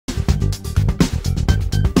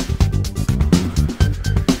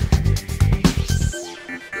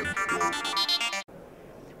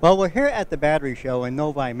Well, we're here at the battery show in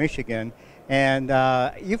Novi, Michigan, and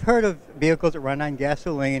you've heard of vehicles that run on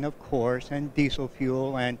gasoline, of course, and diesel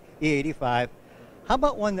fuel and E85. How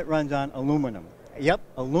about one that runs on aluminum? Yep,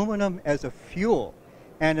 aluminum as a fuel,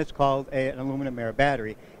 and it's called an aluminum air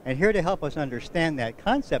battery. And here to help us understand that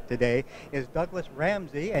concept today is Douglas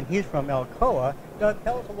Ramsey, and he's from Alcoa. Doug,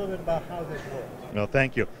 tell us a little bit about how this works. No,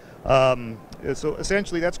 thank you. So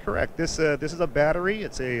essentially, that's correct. This is a battery.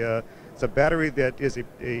 It's a battery that is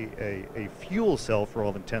a fuel cell for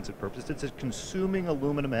all intents and purposes. It's consuming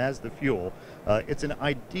aluminum as the fuel. It's an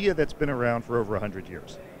idea that's been around for over 100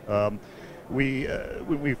 years.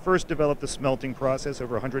 When we first developed the smelting process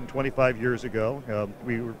over 125 years ago,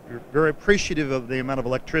 we were very appreciative of the amount of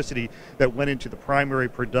electricity that went into the primary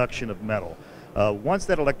production of metal. Once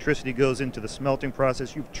that electricity goes into the smelting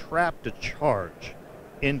process, you've trapped a charge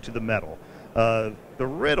into the metal. The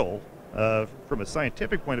riddle, from a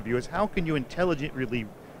scientific point of view, is how can you intelligently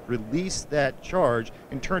release that charge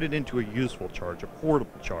and turn it into a useful charge, a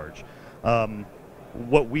portable charge.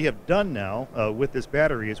 What we have done now with this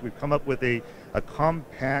battery is we've come up with a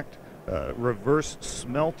compact reverse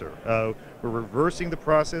smelter. We're reversing the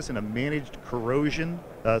process in a managed corrosion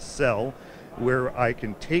cell where I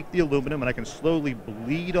can take the aluminum and I can slowly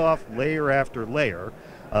bleed off layer after layer,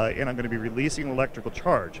 and I'm going to be releasing an electrical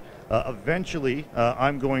charge. Eventually,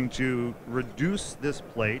 I'm going to reduce this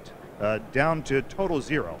plate down to total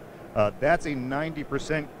zero. That's a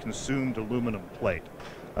 90% consumed aluminum plate.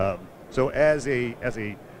 So as a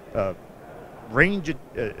range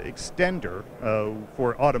extender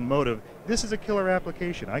for automotive, this is a killer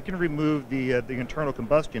application. I can remove the internal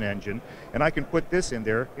combustion engine, and I can put this in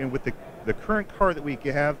there. And with the current car that we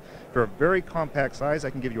have, for a very compact size,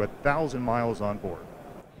 I can give you 1,000 miles on board.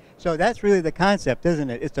 So that's really the concept,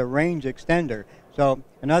 isn't it? It's a range extender. So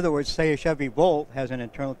in other words, say a Chevy Volt has an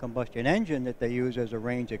internal combustion engine that they use as a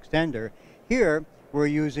range extender. Here we're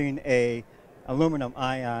using a aluminum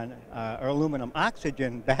ion or aluminum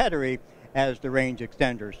oxygen battery as the range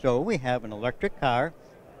extender. So we have an electric car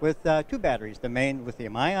with two batteries, the main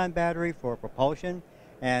lithium-ion battery for propulsion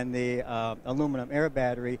and the aluminum air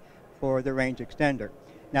battery for the range extender.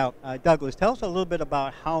 Now, Douglas, tell us a little bit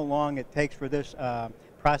about how long it takes for this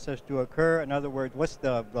process to occur. In other words, what's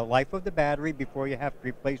the life of the battery before you have to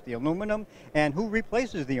replace the aluminum, and who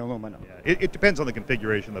replaces the aluminum? Yeah, it depends on the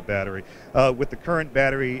configuration of the battery. With the current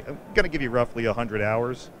battery, I'm going to give you roughly 100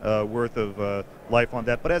 hours worth of life on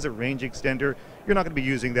that, but as a range extender, you're not going to be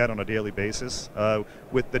using that on a daily basis.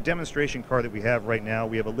 With the demonstration car that we have right now,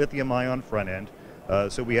 we have a lithium-ion front end,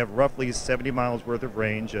 so we have roughly 70 miles worth of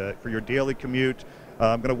range. For your daily commute,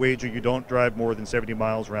 I'm going to wager you don't drive more than 70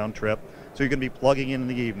 miles round trip, so you're going to be plugging in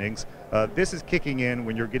the evenings. This is kicking in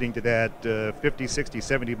when you're getting to that 50, 60,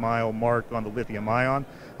 70 mile mark on the lithium ion.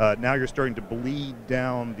 Now you're starting to bleed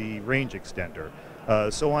down the range extender.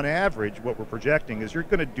 So on average, what we're projecting is you're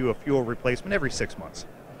going to do a fuel replacement every 6 months.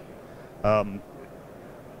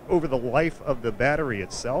 Over the life of the battery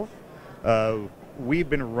itself, we've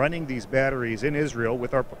been running these batteries in Israel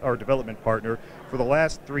with our development partner for the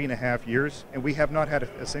last 3.5 years, and we have not had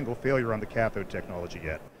a single failure on the cathode technology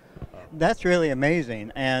yet. That's really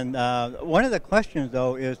amazing. And one of the questions,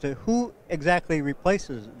 though, is to who exactly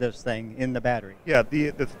replaces this thing in the battery? Yeah,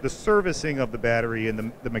 the servicing of the battery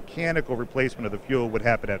and the mechanical replacement of the fuel would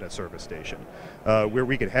happen at a service station, where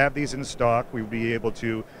we could have these in stock. We would be able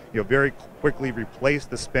to, very quickly replace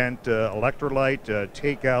the spent electrolyte,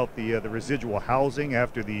 take out the residual housing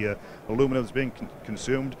after the aluminum is being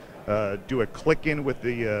consumed, do a click-in with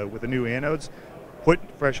the new anodes, put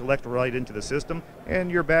fresh electrolyte into the system,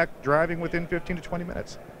 and you're back driving within 15 to 20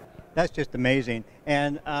 minutes. That's just amazing.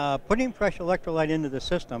 And putting fresh electrolyte into the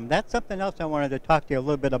system, that's something else I wanted to talk to you a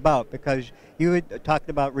little bit about, because you had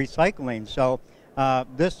talked about recycling. So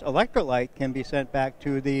this electrolyte can be sent back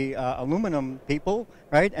to the aluminum people,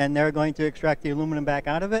 right? And they're going to extract the aluminum back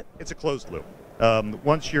out of it? It's a closed loop.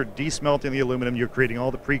 Once you're desmelting the aluminum, you're creating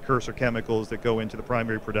all the precursor chemicals that go into the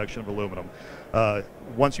primary production of aluminum.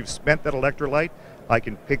 Once you've spent that electrolyte, I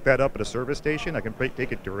can pick that up at a service station, I can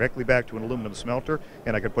take it directly back to an aluminum smelter,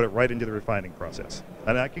 and I can put it right into the refining process.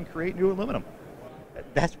 And I can create new aluminum.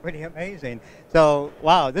 That's pretty amazing. So,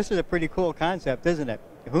 wow, this is a pretty cool concept, isn't it?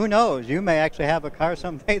 Who knows? You may actually have a car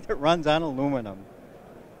someday that runs on aluminum.